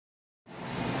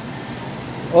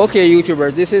Okay,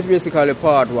 YouTubers, this is basically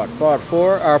part what? Part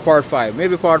 4 or part 5?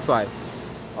 Maybe part 5.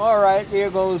 Alright, here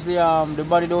goes the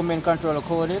body domain controller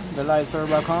coded. The lights are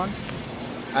back on.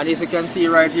 And as you can see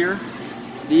right here,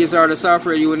 these are the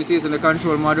software unities in the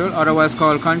control module, otherwise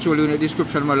called control unit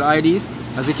description module IDs.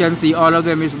 As you can see, all of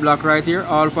them is black right here.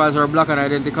 All files are black and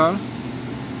identical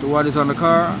to what is on the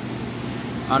car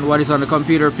and what is on the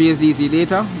computer PSDC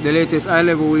data. The latest I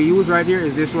level we use right here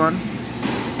is this one.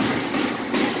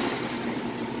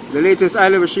 The latest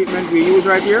I-level shipment we use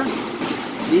right here.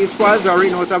 These files are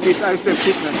written out of this I-step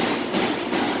shipment.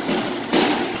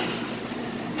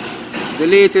 The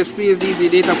latest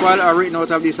PSDC data file are written out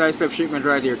of this I-step shipment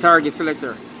right here. Target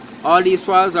selector. All these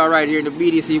files are right here in the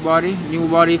BDC body, new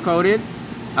body coded,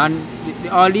 and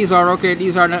all these are okay.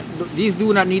 These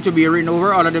do not need to be written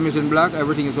over. All of them is in black.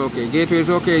 Everything is okay. Gateway is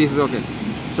okay. This is okay.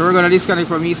 So we're gonna disconnect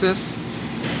from ESIS,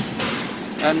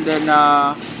 and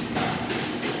then.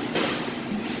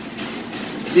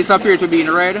 This appears to be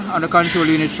in red on the control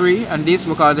unit 3, and this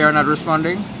because they are not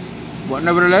responding. But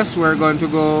nevertheless, we're going to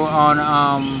go on.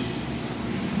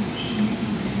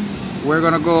 We're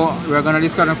gonna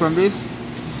disconnect from this.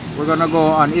 We're gonna go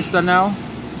on ISTA now.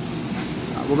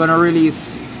 We're gonna release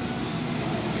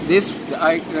this.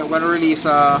 We're gonna release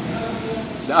the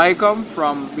ICOM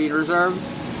from being reserved.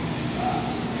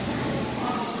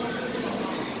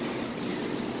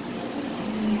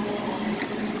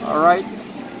 All right.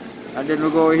 And then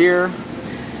we'll go here.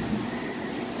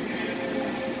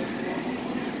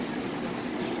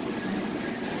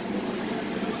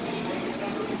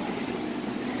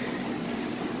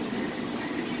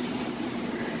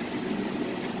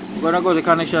 We're gonna go to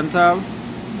connection tab.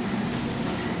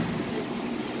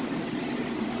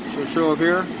 Should show up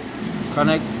here.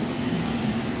 Connect.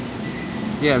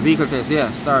 Yeah, vehicle test. Yeah,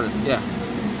 started. Yeah.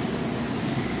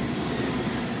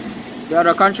 The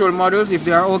other control modules, if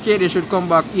they are okay, they should come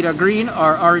back either green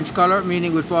or orange color,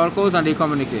 meaning with fault codes, and they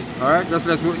communicate. Alright, just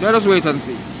let us wait and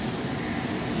see.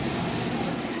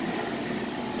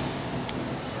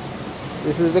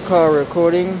 This is the car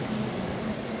recording.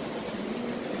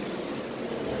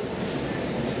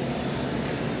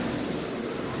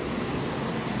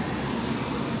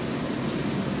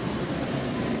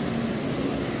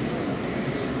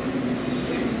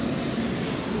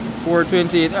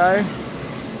 .428i.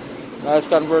 Nice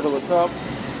convertible top.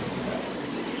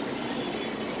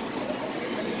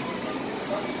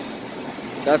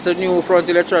 That's the new front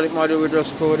electronic module we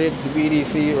just coded, the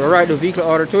BDC. We write the vehicle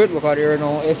order to it because there are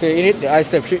no FA in it. The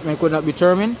I-step shipment could not be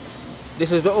determined.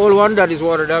 This is the old one that is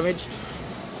water damaged.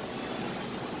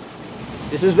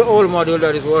 This is the old module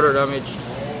that is water damaged.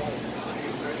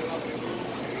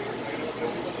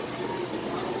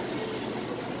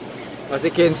 As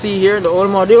you can see here, the old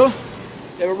module.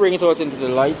 Let me bring it out into the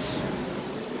lights.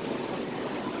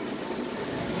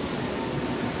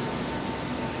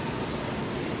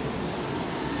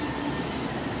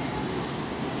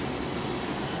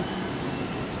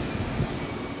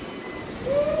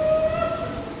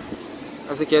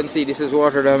 As you can see, this is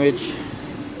water damage.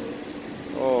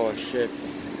 Oh shit!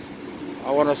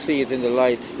 I want to see it in the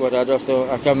light, but I just don't.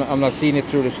 I'm not seeing it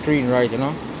through the screen, right? You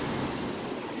know.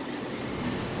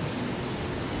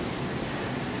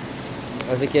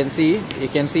 As you can see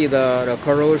the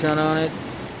corrosion on it.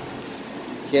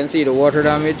 You can see the water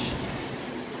damage.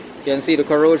 You can see the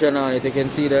corrosion on it. You can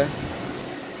see the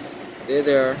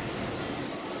there.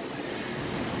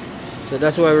 So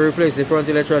that's why we replaced the front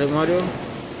electronic module.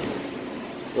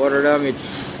 Water damage.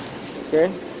 Okay.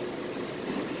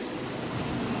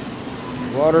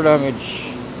 Water damage.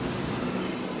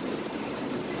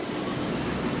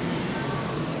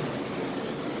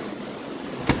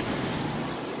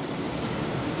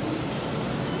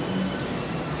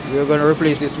 We're going to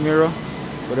replace this mirror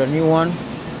with a new one.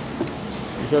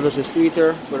 This is a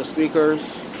tweeter for the speakers.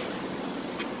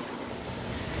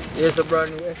 Here's a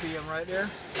brand new FEM right there.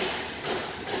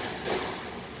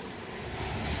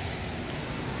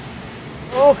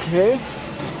 Okay.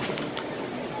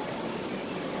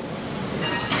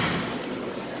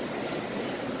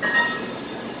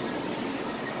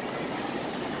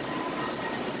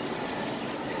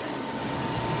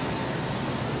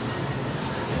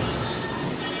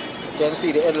 You can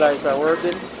see the headlights are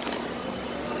working.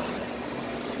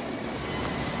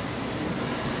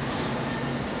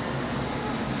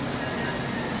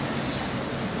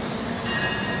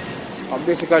 I'm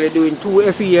basically doing 2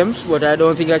 FEMs, but I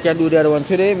don't think I can do the other one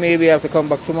today. Maybe I have to come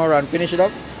back tomorrow and finish it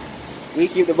up. We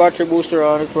keep the battery booster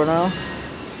on it for now,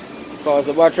 because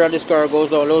the battery on this car goes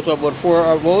down low to about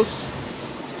 4 volts.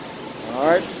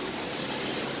 Alright.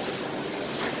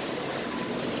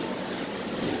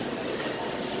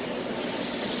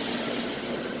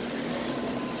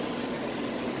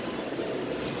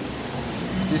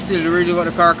 still reading out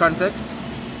the car context,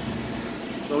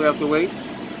 so we have to wait.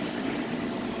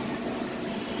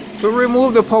 To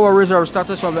remove the power reserve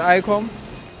status from the ICOM,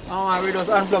 we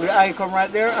just unplug the ICOM right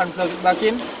there and plug it back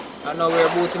in, and now we're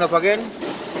booting up again.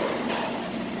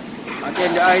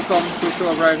 Again, the ICOM should show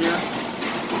up right here.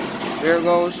 There it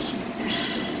goes.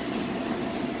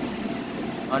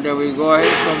 And then we go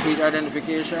ahead, complete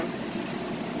identification.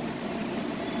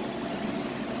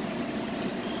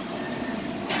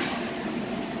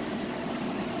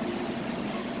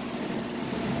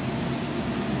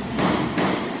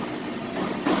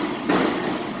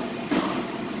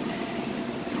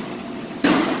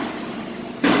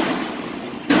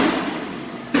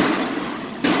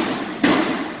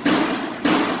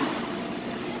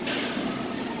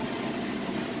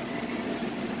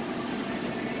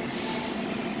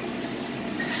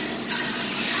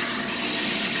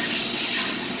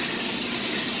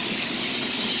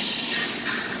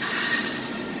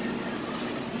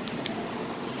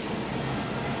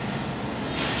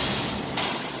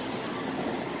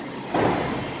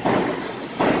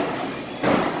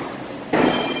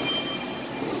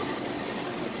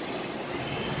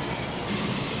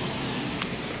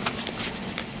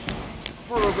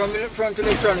 Program the front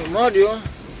electronic module.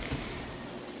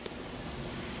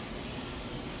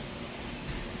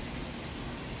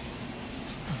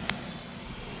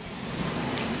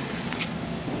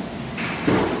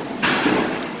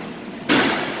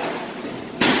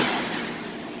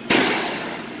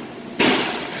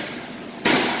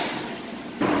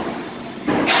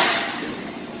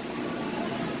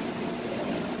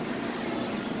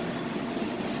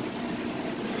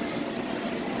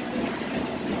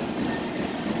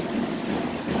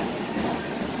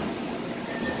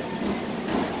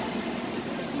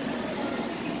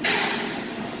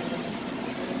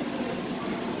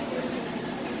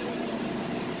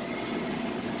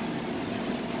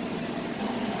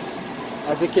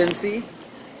 As you can see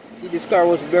this car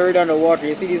was buried under water.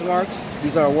 You see these marks?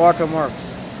 These are water marks.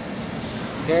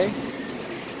 Okay?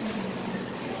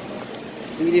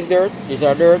 See this dirt? These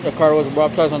are dirt. The car was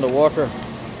baptized under water.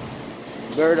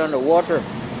 Buried under water.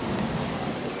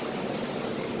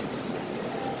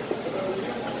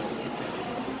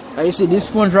 And you see this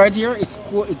sponge right here? It's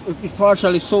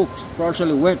partially soaked,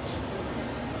 partially wet.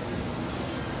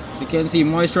 You can see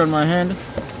moisture on my hand.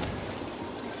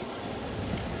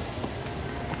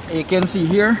 You can see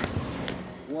here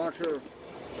water.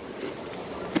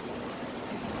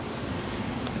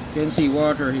 You can see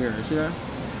water here. You see that?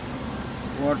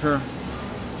 Water.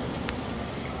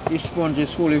 This sponge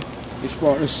is fully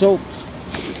soaked.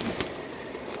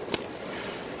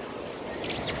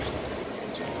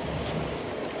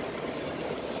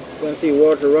 You can see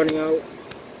water running out.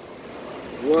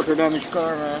 Water damaged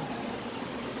car, man.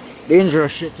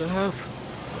 Dangerous shit to have.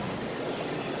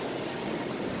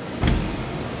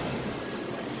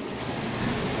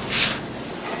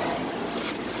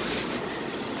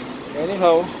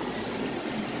 Anyhow,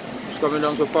 it's coming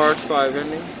down to part 5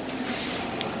 ending,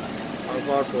 or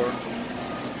part 4.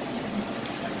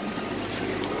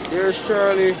 Here's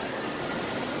Charlie.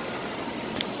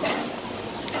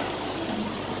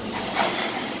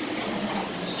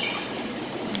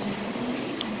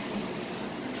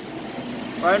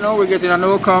 Right now we're getting a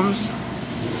no comms.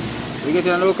 We're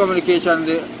getting a no communication,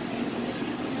 the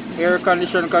air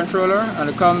condition controller and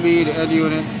the combi, the head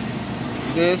unit,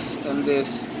 this and this.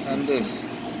 And this,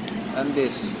 and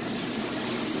this.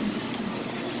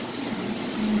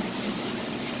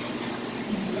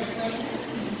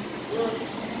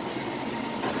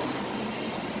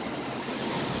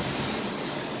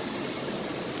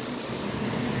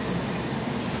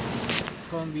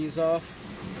 Combi is off.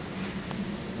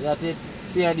 Is that it?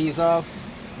 CID is off.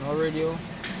 No radio.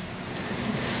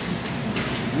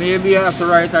 Maybe I have to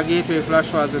write a gateway flash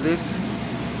file to this.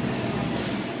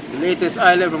 The latest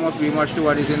eye level must be much to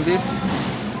what is in this,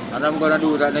 and I'm gonna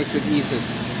do that next with ESIS.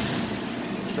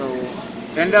 So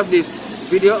end of this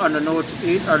video on the Note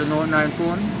 8 or the Note 9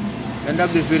 phone. End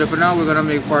of this video for now. We're gonna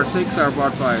make part 6 or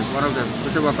part 5, one of them,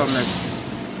 whichever comes next.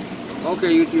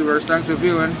 Okay, YouTubers, thanks for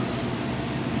viewing.